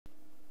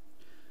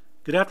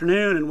Good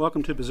afternoon and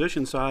welcome to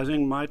Position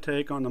Sizing, my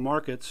take on the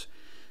markets.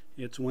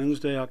 It's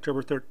Wednesday,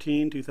 October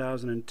 13,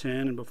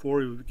 2010, and before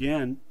we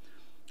begin,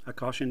 I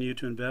caution you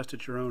to invest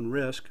at your own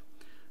risk.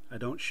 I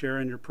don't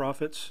share in your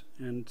profits,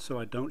 and so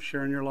I don't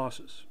share in your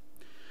losses.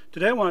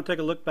 Today I want to take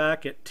a look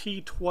back at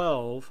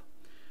T12,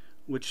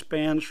 which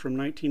spans from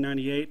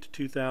 1998 to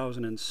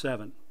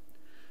 2007.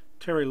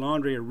 Terry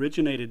Laundrie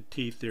originated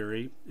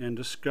T-theory and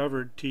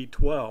discovered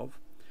T12.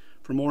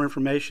 For more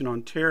information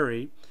on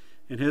Terry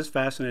and his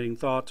fascinating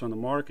thoughts on the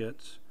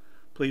markets,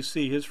 please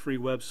see his free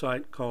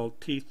website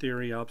called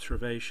T-Theory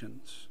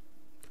Observations.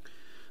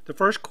 The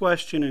first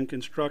question in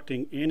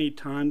constructing any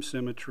time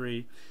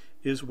symmetry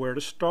is where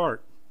to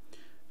start.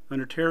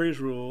 Under Terry's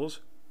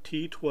rules,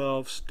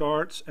 T12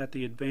 starts at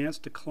the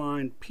advanced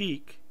decline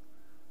peak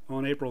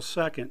on April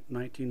 2nd,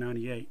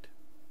 1998.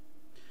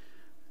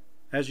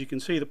 As you can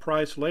see, the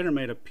price later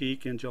made a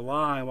peak in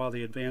July while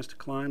the advanced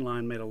decline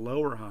line made a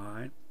lower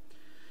high.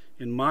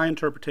 In my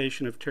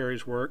interpretation of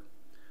Terry's work,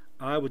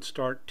 I would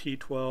start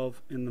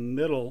T12 in the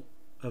middle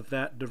of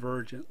that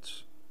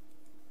divergence.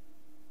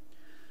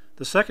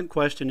 The second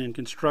question in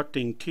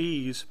constructing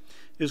T's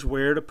is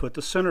where to put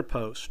the center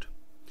post.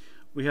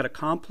 We had a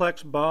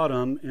complex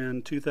bottom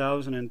in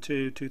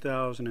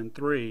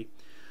 2002-2003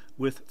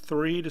 with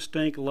three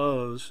distinct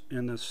lows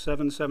in the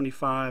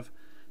 775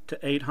 to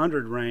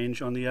 800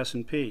 range on the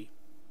S&P.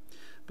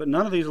 But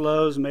none of these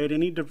lows made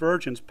any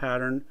divergence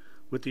pattern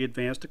with the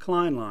advanced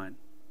decline line.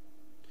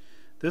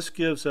 This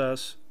gives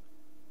us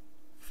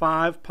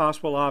 5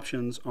 possible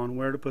options on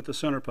where to put the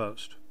center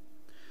post.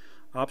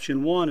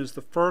 Option 1 is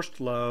the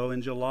first low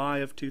in July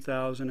of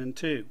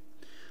 2002.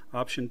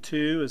 Option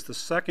 2 is the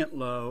second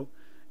low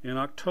in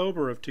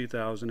October of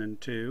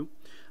 2002.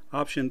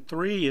 Option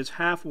 3 is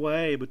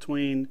halfway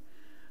between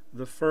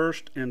the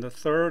first and the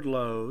third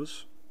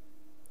lows.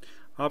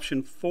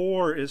 Option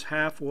 4 is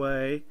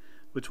halfway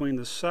between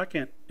the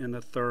second and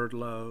the third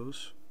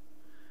lows.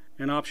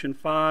 And option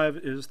 5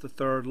 is the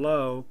third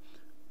low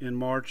in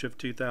March of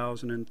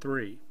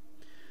 2003.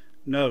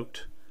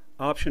 Note,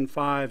 option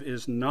 5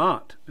 is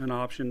not an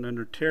option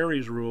under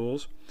Terry's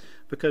rules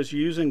because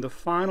using the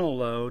final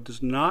low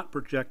does not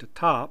project a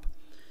top,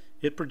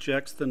 it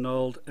projects the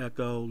nulled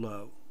echo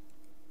low.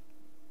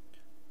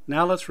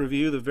 Now let's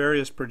review the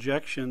various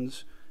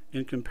projections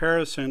in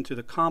comparison to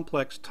the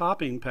complex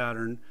topping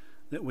pattern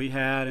that we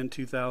had in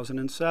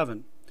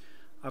 2007.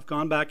 I've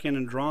gone back in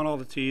and drawn all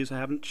the T's. I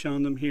haven't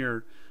shown them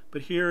here,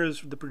 but here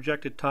is the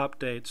projected top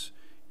dates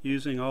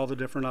using all the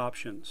different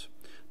options.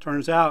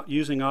 Turns out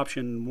using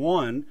option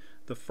 1,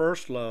 the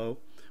first low,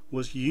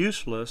 was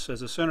useless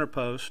as a center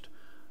post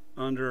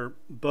under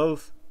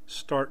both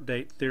start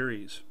date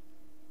theories.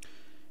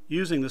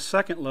 Using the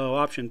second low,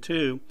 option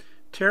 2,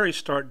 Terry's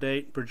start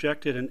date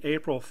projected an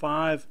April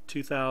 5,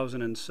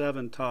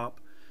 2007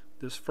 top,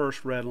 this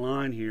first red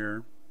line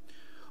here,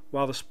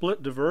 while the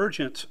split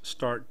divergence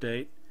start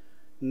date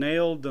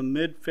nailed the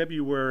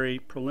mid-February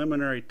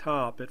preliminary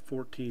top at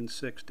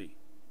 1460,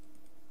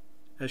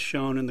 as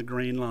shown in the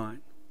green line.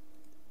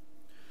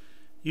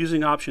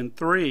 Using option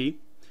 3,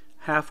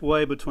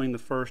 halfway between the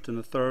first and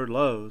the third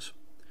lows,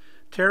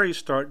 Terry's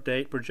start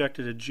date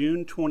projected a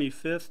June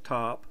 25th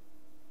top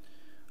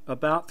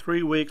about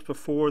 3 weeks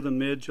before the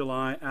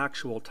mid-July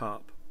actual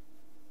top.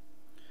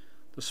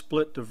 The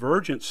split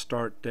divergence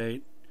start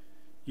date,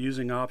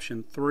 using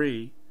option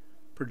 3,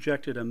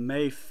 projected a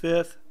May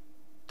 5th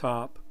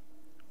top,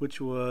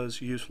 which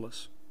was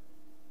useless.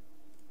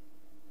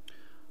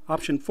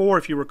 Option 4,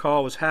 if you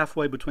recall, was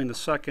halfway between the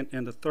second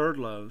and the third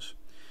lows.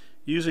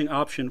 Using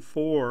option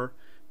 4,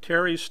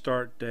 Terry's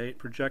start date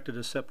projected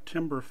a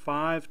September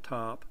 5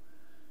 top,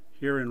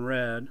 here in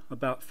red,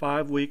 about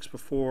 5 weeks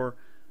before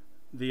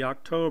the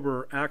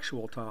October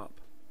actual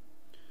top.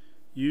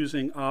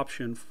 Using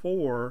option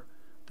 4,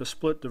 the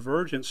split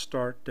divergence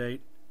start date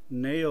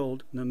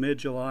nailed the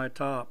mid-July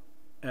top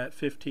at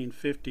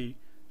 1550,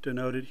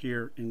 denoted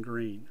here in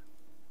green.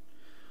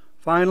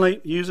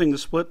 Finally, using the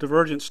split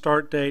divergence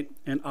start date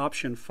and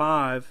option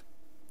 5,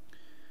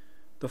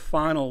 the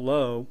final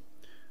low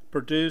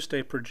produced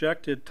a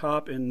projected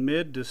top in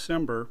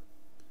mid-December,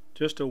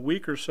 just a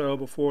week or so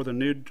before the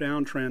new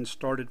downtrend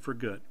started for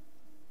good.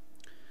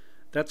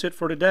 That's it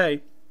for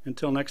today.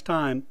 Until next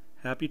time,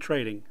 happy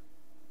trading.